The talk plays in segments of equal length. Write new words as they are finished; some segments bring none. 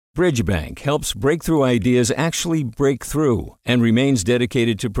Bridgebank helps breakthrough ideas actually break through and remains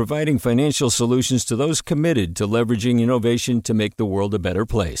dedicated to providing financial solutions to those committed to leveraging innovation to make the world a better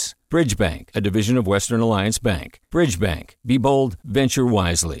place. Bridgebank, a division of Western Alliance Bank. Bridgebank. Be bold, venture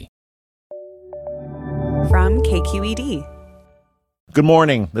wisely. From KQED. Good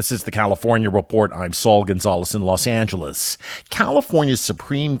morning. This is the California Report. I'm Saul Gonzalez in Los Angeles. California's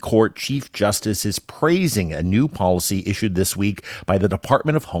Supreme Court Chief Justice is praising a new policy issued this week by the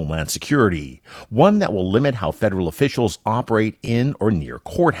Department of Homeland Security, one that will limit how federal officials operate in or near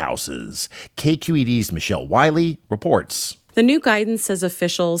courthouses. KQED's Michelle Wiley reports. The new guidance says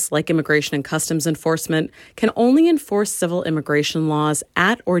officials, like Immigration and Customs Enforcement, can only enforce civil immigration laws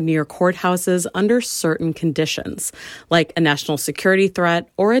at or near courthouses under certain conditions, like a national security threat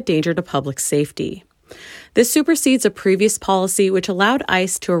or a danger to public safety. This supersedes a previous policy which allowed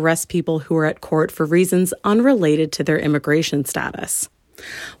ICE to arrest people who were at court for reasons unrelated to their immigration status.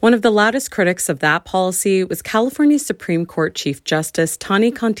 One of the loudest critics of that policy was California's Supreme Court Chief Justice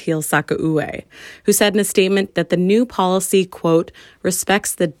Tani Contil-Sakaue, who said in a statement that the new policy, quote,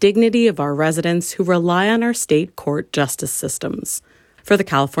 respects the dignity of our residents who rely on our state court justice systems. For the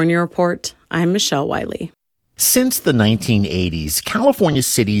California Report, I'm Michelle Wiley. Since the 1980s, California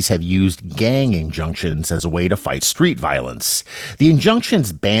cities have used gang injunctions as a way to fight street violence. The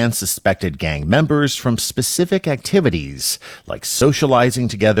injunctions ban suspected gang members from specific activities, like socializing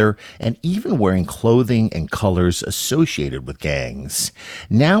together and even wearing clothing and colors associated with gangs.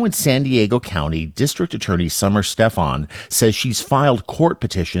 Now in San Diego County, District Attorney Summer Stephan says she's filed court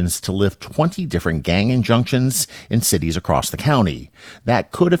petitions to lift 20 different gang injunctions in cities across the county.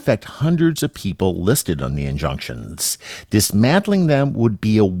 That could affect hundreds of people listed on the injunctions. Dismantling them would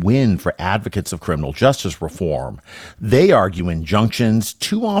be a win for advocates of criminal justice reform. They argue injunctions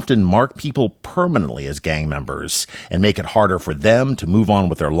too often mark people permanently as gang members and make it harder for them to move on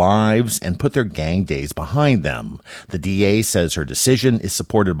with their lives and put their gang days behind them. The DA says her decision is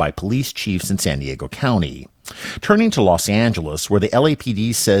supported by police chiefs in San Diego County. Turning to Los Angeles, where the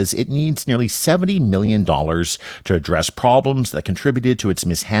LAPD says it needs nearly $70 million to address problems that contributed to its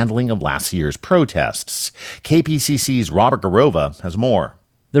mishandling of last year's protests. KPCC's Robert Garova has more.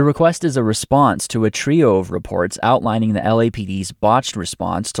 The request is a response to a trio of reports outlining the LAPD's botched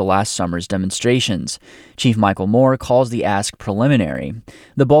response to last summer's demonstrations. Chief Michael Moore calls the ask preliminary.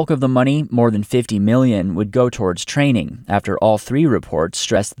 The bulk of the money, more than $50 million, would go towards training, after all three reports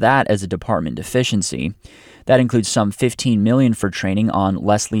stressed that as a department deficiency. That includes some $15 million for training on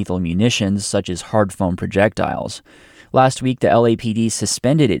less lethal munitions, such as hard foam projectiles. Last week, the LAPD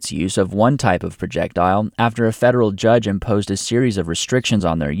suspended its use of one type of projectile after a federal judge imposed a series of restrictions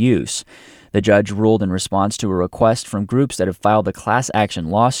on their use. The judge ruled in response to a request from groups that have filed a class action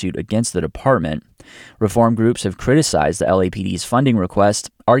lawsuit against the department. Reform groups have criticized the LAPD's funding request,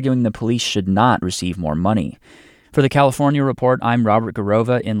 arguing the police should not receive more money. For the California Report, I'm Robert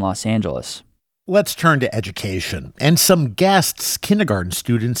Garova in Los Angeles. Let's turn to education and some guests kindergarten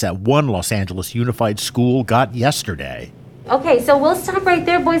students at one Los Angeles Unified School got yesterday. Okay, so we'll stop right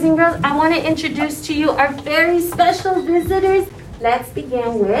there, boys and girls. I want to introduce to you our very special visitors. Let's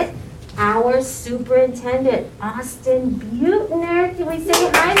begin with our superintendent, Austin Buettner. Can we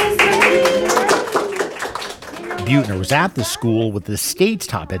say hi, Mr. Buettner? Buettner was at the school with the state's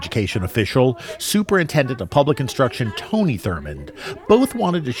top education official, Superintendent of Public Instruction Tony Thurmond. Both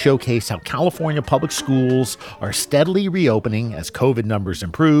wanted to showcase how California public schools are steadily reopening as COVID numbers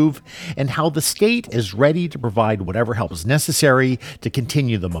improve, and how the state is ready to provide whatever help is necessary to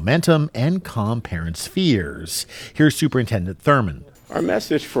continue the momentum and calm parents' fears. Here's Superintendent Thurmond. Our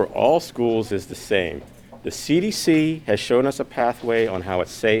message for all schools is the same. The CDC has shown us a pathway on how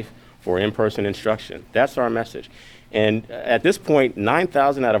it's safe for in-person instruction. That's our message. And at this point,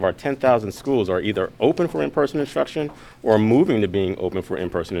 9,000 out of our 10,000 schools are either open for in-person instruction or moving to being open for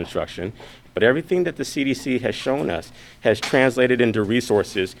in-person instruction. But everything that the CDC has shown us has translated into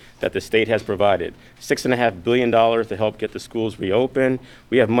resources that the state has provided. $6.5 billion to help get the schools reopened.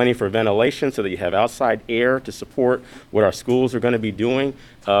 We have money for ventilation so that you have outside air to support what our schools are going to be doing.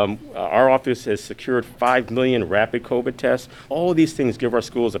 Our office has secured 5 million rapid COVID tests. All of these things give our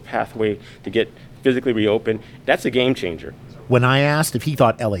schools a pathway to get physically reopened. That's a game changer. When I asked if he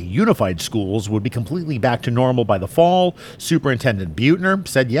thought LA Unified Schools would be completely back to normal by the fall, Superintendent Buettner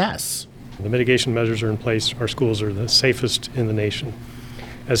said yes. The mitigation measures are in place. Our schools are the safest in the nation.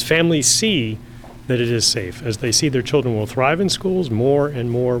 As families see that it is safe, as they see their children will thrive in schools, more and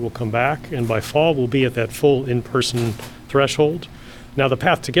more will come back, and by fall we'll be at that full in-person threshold. Now the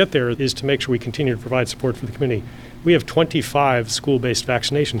path to get there is to make sure we continue to provide support for the community. We have 25 school-based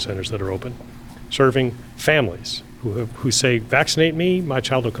vaccination centers that are open, serving families who say, vaccinate me, my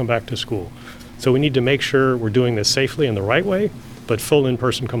child will come back to school. So we need to make sure we're doing this safely and the right way, but full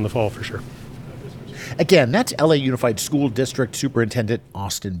in-person come the fall for sure. Again, that's LA Unified School District Superintendent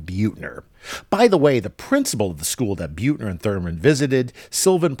Austin Beutner. By the way, the principal of the school that Beutner and Thurman visited,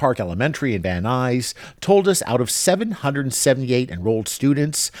 Sylvan Park Elementary in Van Nuys, told us out of 778 enrolled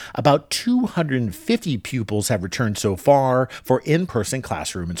students, about 250 pupils have returned so far for in-person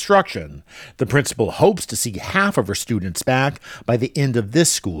classroom instruction. The principal hopes to see half of her students back by the end of this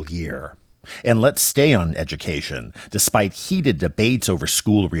school year. And let's stay on education. Despite heated debates over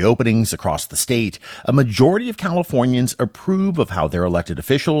school reopenings across the state, a majority of Californians approve of how their elected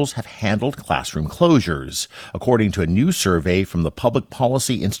officials have handled classroom closures, according to a new survey from the Public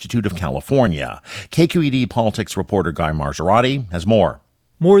Policy Institute of California. KQED politics reporter Guy Marzorati has more.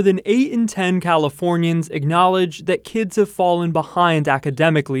 More than 8 in 10 Californians acknowledge that kids have fallen behind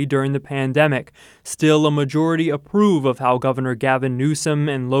academically during the pandemic. Still, a majority approve of how Governor Gavin Newsom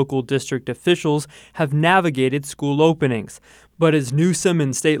and local district officials have navigated school openings. But as Newsom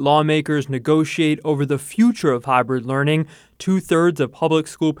and state lawmakers negotiate over the future of hybrid learning, 2/3 of public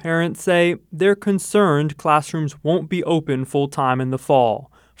school parents say they're concerned classrooms won't be open full-time in the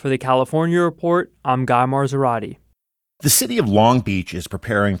fall. For the California Report, I'm Guy Marzorati. The city of Long Beach is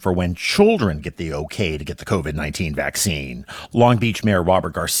preparing for when children get the okay to get the COVID-19 vaccine. Long Beach Mayor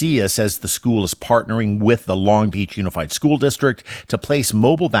Robert Garcia says the school is partnering with the Long Beach Unified School District to place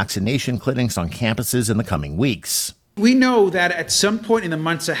mobile vaccination clinics on campuses in the coming weeks. We know that at some point in the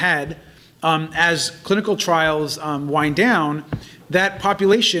months ahead, as clinical trials wind down, that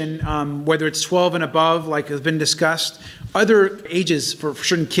population, whether it's 12 and above, like has been discussed, other ages for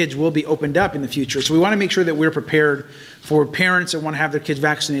certain kids will be opened up in the future. So we want to make sure that we're prepared for parents that want to have their kids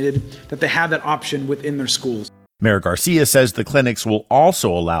vaccinated, that they have that option within their schools. Mayor Garcia says the clinics will also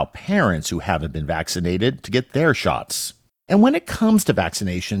allow parents who haven't been vaccinated to get their shots. And when it comes to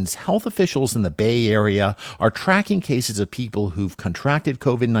vaccinations, health officials in the Bay Area are tracking cases of people who've contracted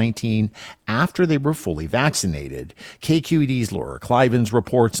COVID-19 after they were fully vaccinated. KQED's Laura Clivens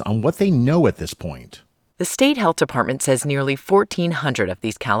reports on what they know at this point. The state health department says nearly 1,400 of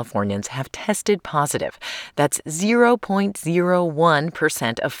these Californians have tested positive. That's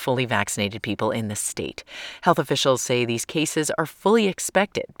 0.01% of fully vaccinated people in the state. Health officials say these cases are fully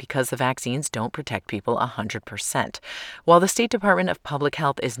expected because the vaccines don't protect people 100%. While the State Department of Public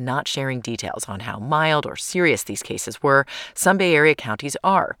Health is not sharing details on how mild or serious these cases were, some Bay Area counties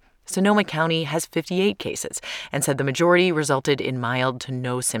are. Sonoma County has 58 cases and said the majority resulted in mild to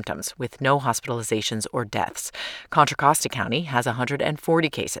no symptoms with no hospitalizations or deaths. Contra Costa County has 140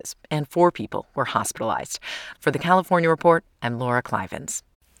 cases and 4 people were hospitalized. For the California Report, I'm Laura Clivens.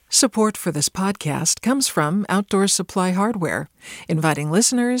 Support for this podcast comes from Outdoor Supply Hardware, inviting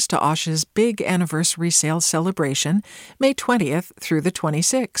listeners to Osh's big anniversary sales celebration, May 20th through the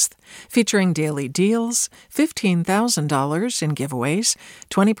 26th, featuring daily deals, $15,000 in giveaways,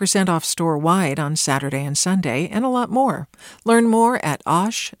 20% off store-wide on Saturday and Sunday, and a lot more. Learn more at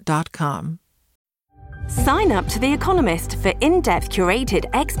osh.com. Sign up to The Economist for in-depth curated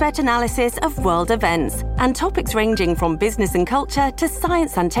expert analysis of world events and topics ranging from business and culture to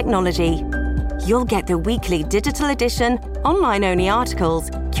science and technology. You'll get the weekly digital edition, online-only articles,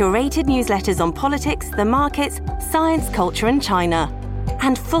 curated newsletters on politics, the markets, science, culture and China,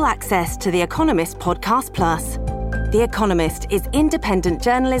 and full access to The Economist Podcast Plus. The Economist is independent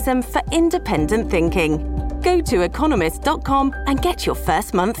journalism for independent thinking. Go to economist.com and get your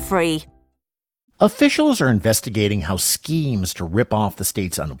first month free. Officials are investigating how schemes to rip off the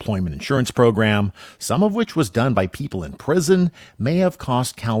state's unemployment insurance program, some of which was done by people in prison, may have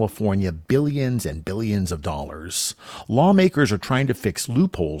cost California billions and billions of dollars. Lawmakers are trying to fix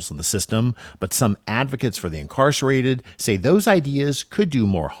loopholes in the system, but some advocates for the incarcerated say those ideas could do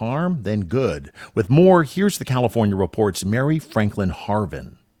more harm than good. With more, here's the California Report's Mary Franklin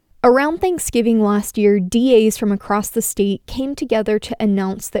Harvin. Around Thanksgiving last year, DAs from across the state came together to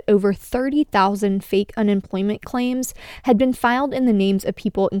announce that over 30,000 fake unemployment claims had been filed in the names of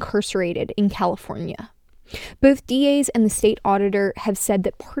people incarcerated in California. Both DAs and the state auditor have said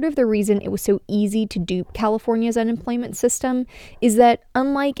that part of the reason it was so easy to dupe California's unemployment system is that,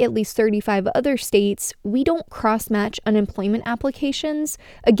 unlike at least 35 other states, we don't cross-match unemployment applications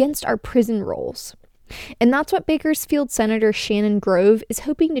against our prison rolls. And that's what Bakersfield Senator Shannon Grove is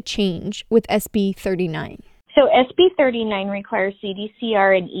hoping to change with SB 39. So SB 39 requires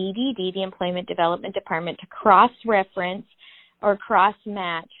CDCR and EDD, the Employment Development Department, to cross-reference or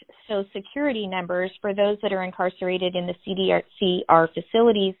cross-match Social Security numbers for those that are incarcerated in the CDCR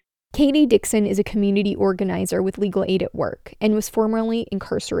facilities. Katie Dixon is a community organizer with Legal Aid at Work and was formerly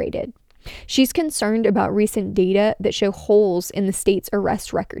incarcerated. She's concerned about recent data that show holes in the state's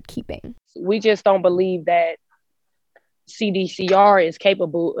arrest record keeping. We just don't believe that CDCR is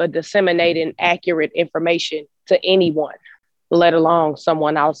capable of disseminating accurate information to anyone, let alone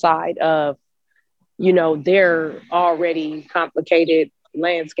someone outside of, their already complicated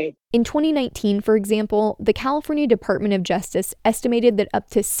landscape. In 2019, for example, the California Department of Justice estimated that up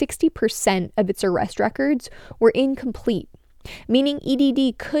to 60% of its arrest records were incomplete, meaning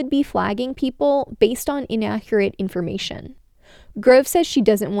EDD could be flagging people based on inaccurate information. Grove says she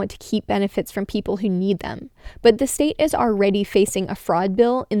doesn't want to keep benefits from people who need them, but the state is already facing a fraud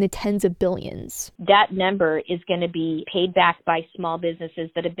bill in the tens of billions. That number is going to be paid back by small businesses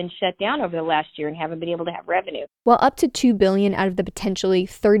that have been shut down over the last year and haven't been able to have revenue. While up to $2 billion out of the potentially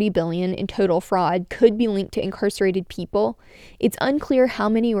 $30 billion in total fraud could be linked to incarcerated people, it's unclear how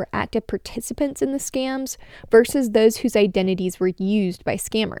many were active participants in the scams versus those whose identities were used by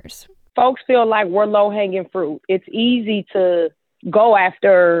scammers. Folks feel like we're low-hanging fruit. It's easy to go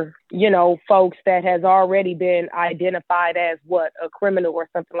after, folks that has already been identified as a criminal or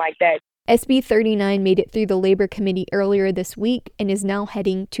something like that. SB 39 made it through the Labor Committee earlier this week and is now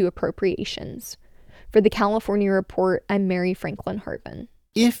heading to appropriations. For the California Report, I'm Mary Franklin Hartman.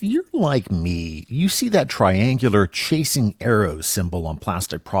 If you're like me, you see that triangular chasing arrows symbol on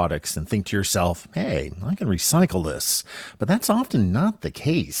plastic products and think to yourself, hey, I can recycle this. But that's often not the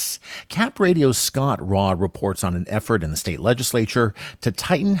case. Cap Radio's Scott Raw reports on an effort in the state legislature to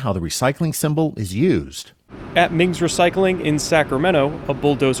tighten how the recycling symbol is used. At Ming's Recycling in Sacramento, a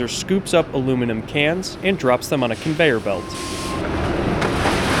bulldozer scoops up aluminum cans and drops them on a conveyor belt.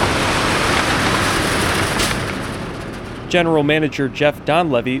 General Manager Jeff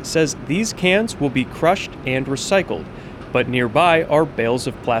Donlevy says these cans will be crushed and recycled, but nearby are bales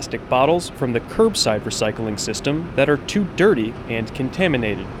of plastic bottles from the curbside recycling system that are too dirty and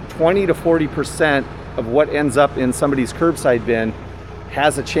contaminated. 20 to 40% of what ends up in somebody's curbside bin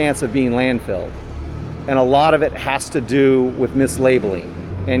has a chance of being landfilled. And a lot of it has to do with mislabeling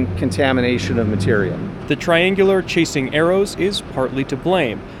and contamination of material. The triangular chasing arrows is partly to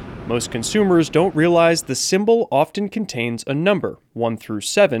blame. Most consumers don't realize the symbol often contains a number, 1 through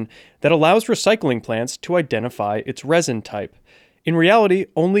 7, that allows recycling plants to identify its resin type. In reality,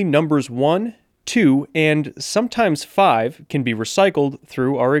 only numbers 1, 2, and sometimes 5 can be recycled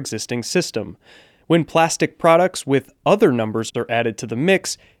through our existing system. When plastic products with other numbers are added to the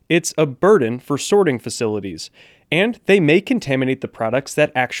mix, it's a burden for sorting facilities, and they may contaminate the products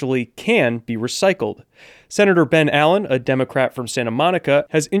that actually can be recycled. Senator Ben Allen, a Democrat from Santa Monica,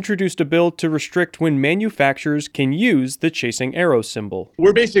 has introduced a bill to restrict when manufacturers can use the chasing arrow symbol.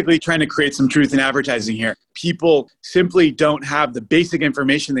 We're basically trying to create some truth in advertising here. People simply don't have the basic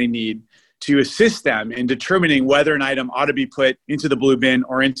information they need to assist them in determining whether an item ought to be put into the blue bin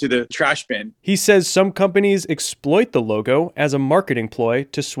or into the trash bin. He says some companies exploit the logo as a marketing ploy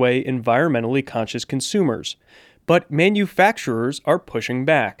to sway environmentally conscious consumers. But manufacturers are pushing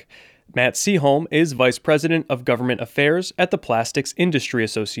back. Matt Seaholm is Vice President of Government Affairs at the Plastics Industry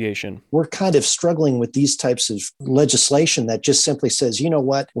Association. We're kind of struggling with these types of legislation that just simply says, you know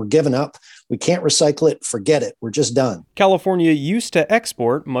what, we're giving up. We can't recycle it. Forget it. We're just done. California used to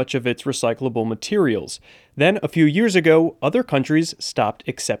export much of its recyclable materials. Then, a few years ago, other countries stopped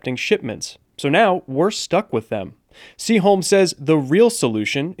accepting shipments. So now we're stuck with them. Seaholm says the real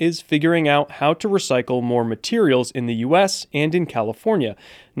solution is figuring out how to recycle more materials in the U.S. and in California,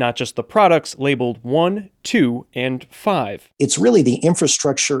 not just the products labeled 1, 2, and 5. It's really the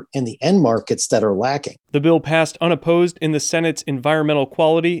infrastructure and the end markets that are lacking. The bill passed unopposed in the Senate's Environmental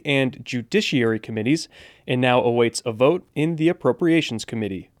Quality and Judiciary Committees and now awaits a vote in the Appropriations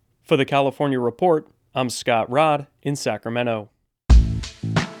Committee. For the California Report, I'm Scott Rodd in Sacramento.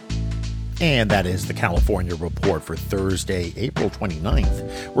 And that is the California Report for Thursday, April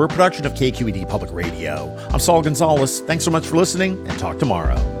 29th. We're a production of KQED Public Radio. I'm Saul Gonzalez. Thanks so much for listening, and talk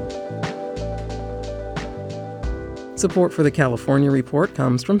tomorrow. Support for the California Report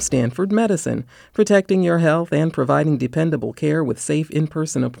comes from Stanford Medicine, protecting your health and providing dependable care with safe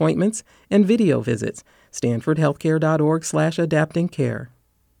in-person appointments and video visits. StanfordHealthcare.org/adaptingcare.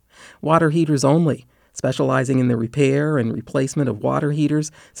 Water heaters only. Specializing in the repair and replacement of water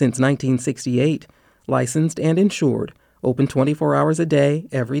heaters since 1968. Licensed and insured. Open 24 hours a day,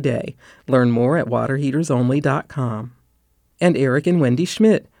 every day. Learn more at waterheatersonly.com. And Eric and Wendy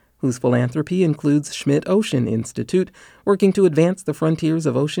Schmidt, whose philanthropy includes Schmidt Ocean Institute, working to advance the frontiers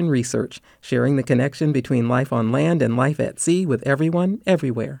of ocean research, sharing the connection between life on land and life at sea with everyone,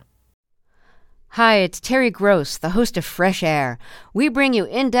 everywhere. Hi, it's Terry Gross, the host of Fresh Air. We bring you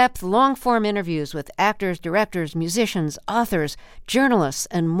in-depth, long-form interviews with actors, directors, musicians, authors, journalists,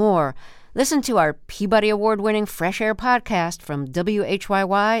 and more. Listen to our Peabody Award-winning Fresh Air podcast from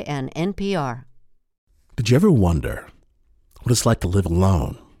WHYY and NPR. Did you ever wonder what it's like to live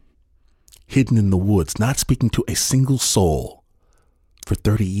alone, hidden in the woods, not speaking to a single soul for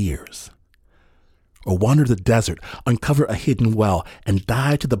 30 years? Or wander the desert, uncover a hidden well, and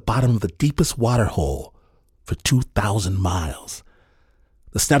dive to the bottom of the deepest water hole for 2,000 miles?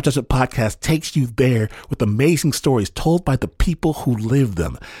 The Snap Judgment Podcast takes you there with amazing stories told by the people who live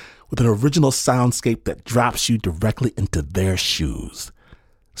them, with an original soundscape that drops you directly into their shoes.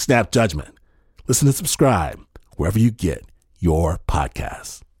 Snap Judgment. Listen and subscribe wherever you get your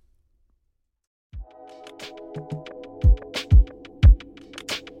podcasts.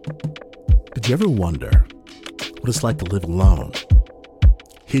 Did you ever wonder what it's like to live alone,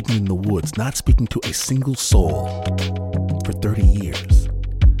 hidden in the woods, not speaking to a single soul for 30 years?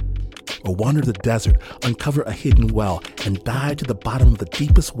 Or wander the desert, uncover a hidden well, and dive to the bottom of the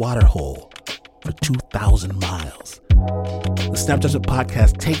deepest water hole for 2,000 miles? The Snap Judgment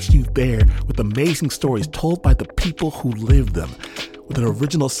Podcast takes you there with amazing stories told by the people who live them, with an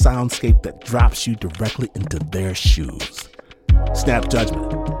original soundscape that drops you directly into their shoes. Snap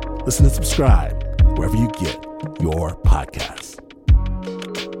Judgment. Listen and subscribe wherever you get your podcasts.